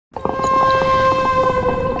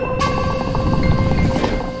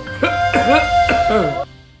A la 1,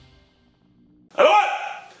 a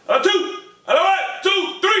la 2, a la 1, 2,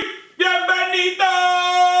 3. Bienvenido.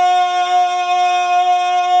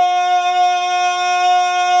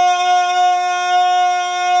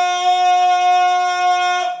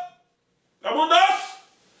 Vagabundas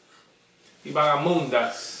y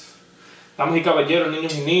vagabundas. Damas y caballeros,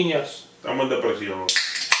 niños y niñas. Estamos en depresión.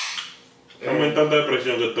 Estamos en tanta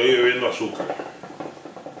depresión que estoy bebiendo azúcar.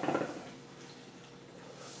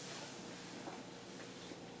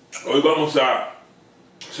 Hoy vamos a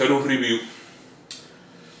hacer un review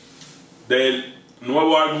del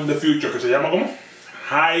nuevo álbum de Future que se llama ¿cómo?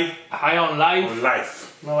 High on Life. on Life.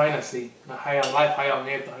 No vaina así. No, High on Life, High on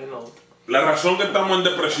esto, High on lo otro. La razón que estamos en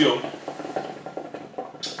depresión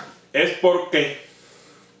es porque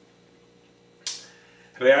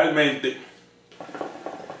realmente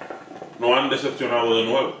nos han decepcionado de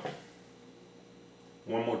nuevo.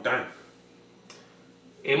 One more time.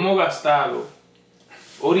 Hemos gastado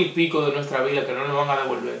hora y pico de nuestra vida que no nos van a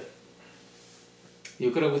devolver.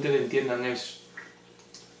 Yo creo que ustedes entiendan eso.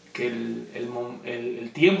 Que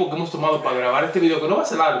el tiempo que hemos tomado para grabar este video, que no va a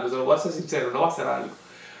ser algo, se lo voy a ser sincero, no va a ser algo.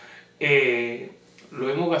 Lo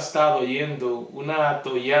hemos gastado oyendo una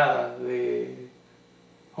tollada de...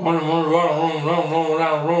 ¿A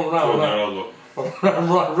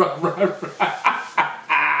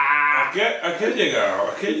qué ha llegado?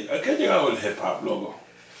 ¿A qué ha llegado el hip hop, loco?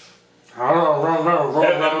 En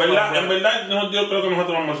verdad, yo creo que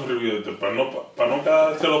nosotros vamos a hacer un review de esto para no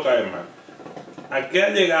quedárselo caer mal. ¿A qué ha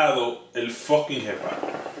llegado el fucking hip hop?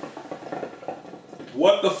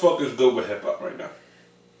 What the fuck is good with hip hop right now?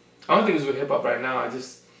 I don't think it's with hip hop right now. I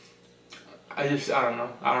don't know.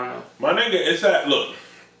 My nigga, it's that, look,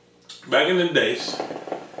 back in the days,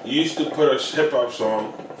 you used to put a hip hop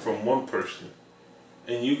song from one person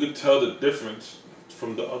and you could tell the difference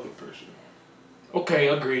from the other person. Okay,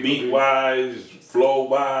 agreed. Beat-wise,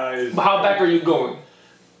 flow-wise. But how back are you going?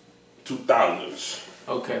 2000s.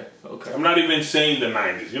 Okay. I'm not even saying the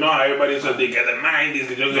 90s. You know how everybody said they get the 90s?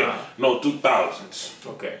 No, 2000s.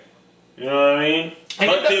 Okay. You know what I mean?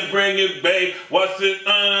 Touch it, bring it, babe. What's it,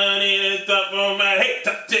 honey? It's up on my head.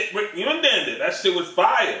 Touch it, bring it. You understand it? That shit was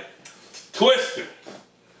fire. Twisted.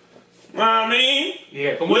 You know what I mean?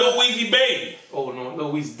 Yeah. Lil Weezy Baby. Oh, no.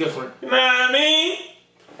 Lil Weezy's different. You know what I mean?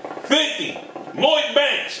 50. Lloyd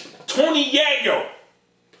Banks. 20 Yayo.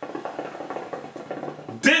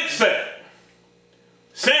 Dipset.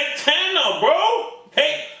 Santana, bro.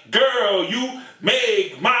 Hey, girl, you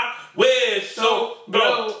make my whistle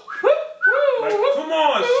blow. Like, come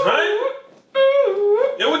on, son.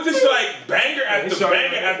 It was just like banger after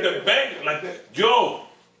banger after banger. Like, yo.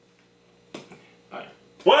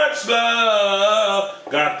 What's love?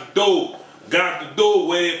 Got to do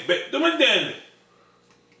with it. Do it.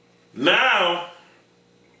 Now,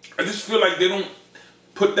 I just feel like they don't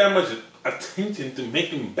put that much attention to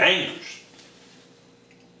making bangers.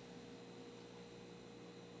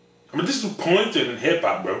 I'm disappointed in hip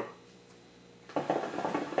hop, bro.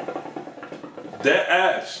 That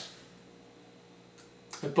ass.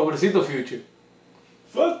 El pobrecito Future.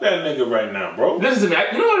 Fuck that nigga right now, bro. Listen to me.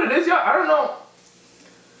 You know what it is, y'all? I don't know.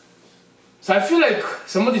 So I feel like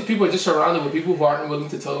some of these people are just surrounded with people who aren't willing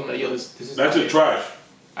to tell them that, yo, this is that's not a it. trash.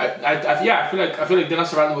 I feel like they're not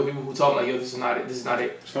surrounded with people who tell them like, yo, this is not it. This is not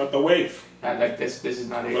it. It's not the wave. Like this is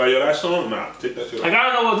not it. But like, yo, that song, nah, take that shit off. Like,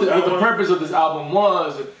 I don't know what the purpose of this album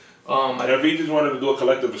was. If he just wanted to do a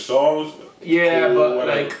collective of songs. Yeah, cool, but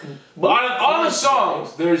whatever. like, but all the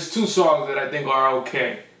songs, there's two songs that I think are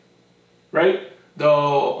okay, right? The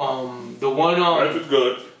one Life is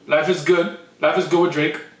good. Life is good with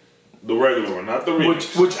Drake. The regular one, not the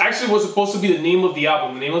remix. Which actually was supposed to be the name of the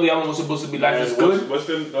album. The name of the album was supposed to be Life is Good. What's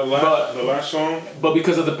the last song? But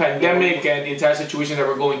because of the pandemic and the entire situation that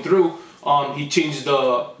we're going through, he changed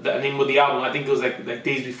the name of the album. I think it was like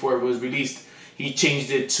days before it was released. He changed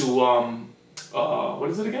it to what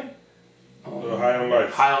is it again? High on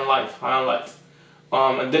Life. High on Life.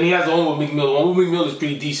 And then he has the one with Meek Mill. The one with Meek Mill is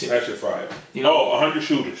pretty decent. That shit fire. You know? 100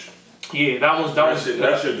 Shooters. Yeah, that was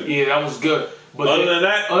good. Yeah, that was good. But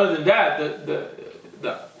other than that,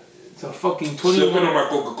 it's a fucking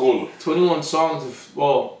 21 songs of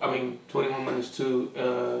 21 minus 2,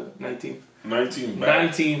 19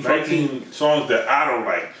 songs that I don't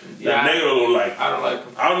like. That nigga don't like. I don't like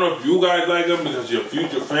them. I don't know if you guys like them because you're a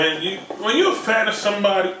Future fan. When you're a fan of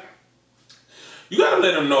somebody, you gotta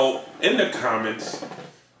let them know in the comments.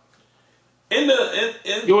 Is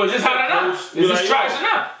this how I know? Is this trash or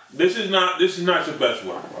not? This is not your best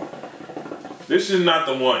one, bro. This is not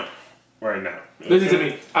the one right now. Listen to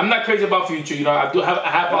me. I'm not crazy about Future. You know, I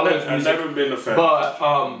have followed his music. I've never been a fan. But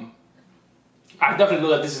I definitely know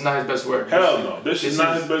that this is not his best work. Hell no, this is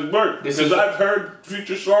not his best work. Because I've heard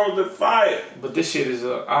Future songs that fire. But this shit is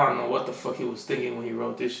I don't know what the fuck he was thinking when he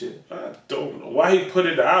wrote this shit. I don't know why he put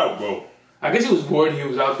it out, bro. I guess he was bored. He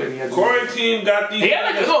was out there. And he had Quarantine got these. He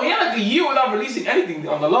had like a year without releasing anything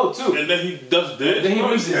on the low too. And then he does this. And then he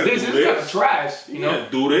releases this. It's kind of trash, you know.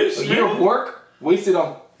 Do this. A year of work wasted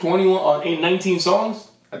on 19 songs.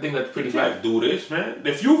 I think that's pretty bad. Do this, man.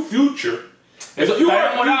 If you Future. Está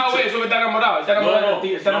enamorado, eso que está enamorado. Está enamorado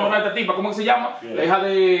de esta tipa. ¿Cómo se llama? La hija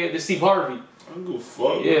de Steve Harvey. I don't give a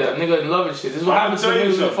fuck. Yeah, that nigga in love and shit. This is what happens to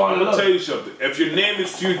niggas when they fall in love. I'm gonna tell you something. If your name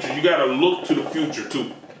is Future, you gotta look to the future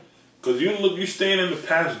too. Cause you staying in the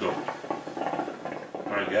past though.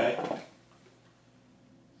 My guy.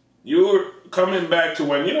 You're coming back to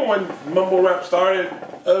when mumble rap started.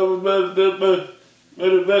 He on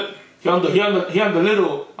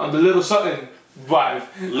the little something vibe.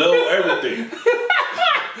 Little everything.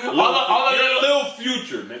 all the little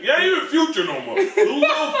Future, nigga. You ain't even Future no more.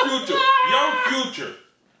 Little Future, young Future,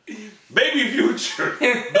 baby Future,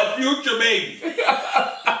 the Future baby.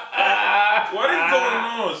 What is going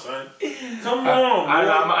on, son? Come on,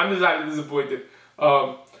 man. I'm just like disappointed.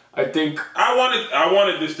 I think I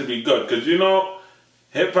wanted this to be good because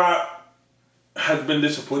hip hop has been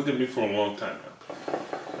disappointing me for a long time now,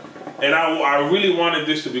 and I really wanted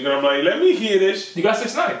this to be good. I'm like, let me hear this. You got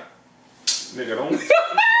 6ix9ine. Nigga, don't. God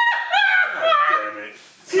damn it.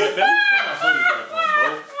 Let me put my hoodie back on,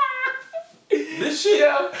 bro. This shit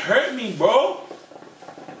hurt me, bro.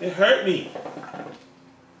 It hurt me.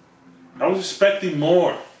 I was expecting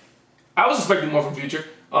more. I was expecting more from Future.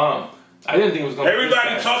 I didn't think it was going to be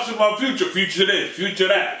Everybody talks about Future. Future this, Future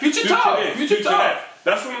that. Future tough. Future tough. That.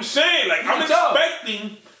 That's what I'm saying. Like, I'm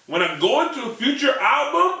expecting, when I go into a Future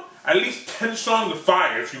album, at least 10 songs of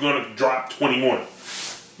fire if you're going to drop 21.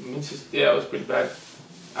 It was pretty bad.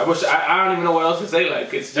 I don't even know what else to say.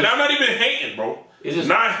 Like, it's just, and I'm not even hating, bro. It's just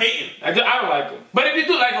not hating. I don't like him. But if you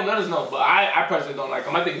do like him, let us know. But I personally don't like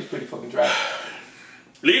him. I think he's pretty fucking trash.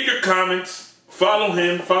 Leave your comments. Follow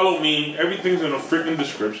him. Follow me. Everything's in the freaking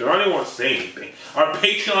description. I don't even want to say anything. Our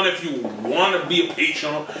Patreon, if you want to be a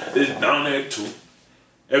Patreon, is down there too.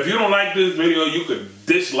 If you don't like this video, you could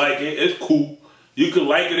dislike it. It's cool. You could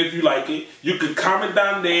like it if you like it. You could comment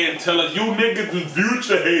down there and tell us, you niggas is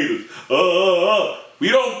Future haters. We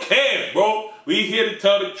don't care, bro. We here to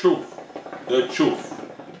tell the truth. The truth.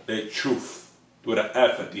 The truth. With an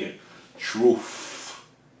F at the end. Truth.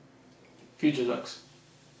 Future sucks.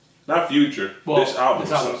 Not Future. Well, this album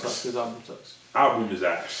sucks. This album sucks. Album is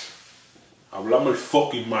ass. Hablamos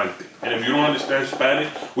fucking malte. And if you don't understand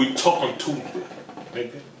Spanish, we talk on Tuesday.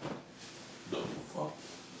 Nigga. The fuck?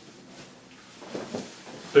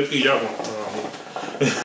 Thank you, y'all.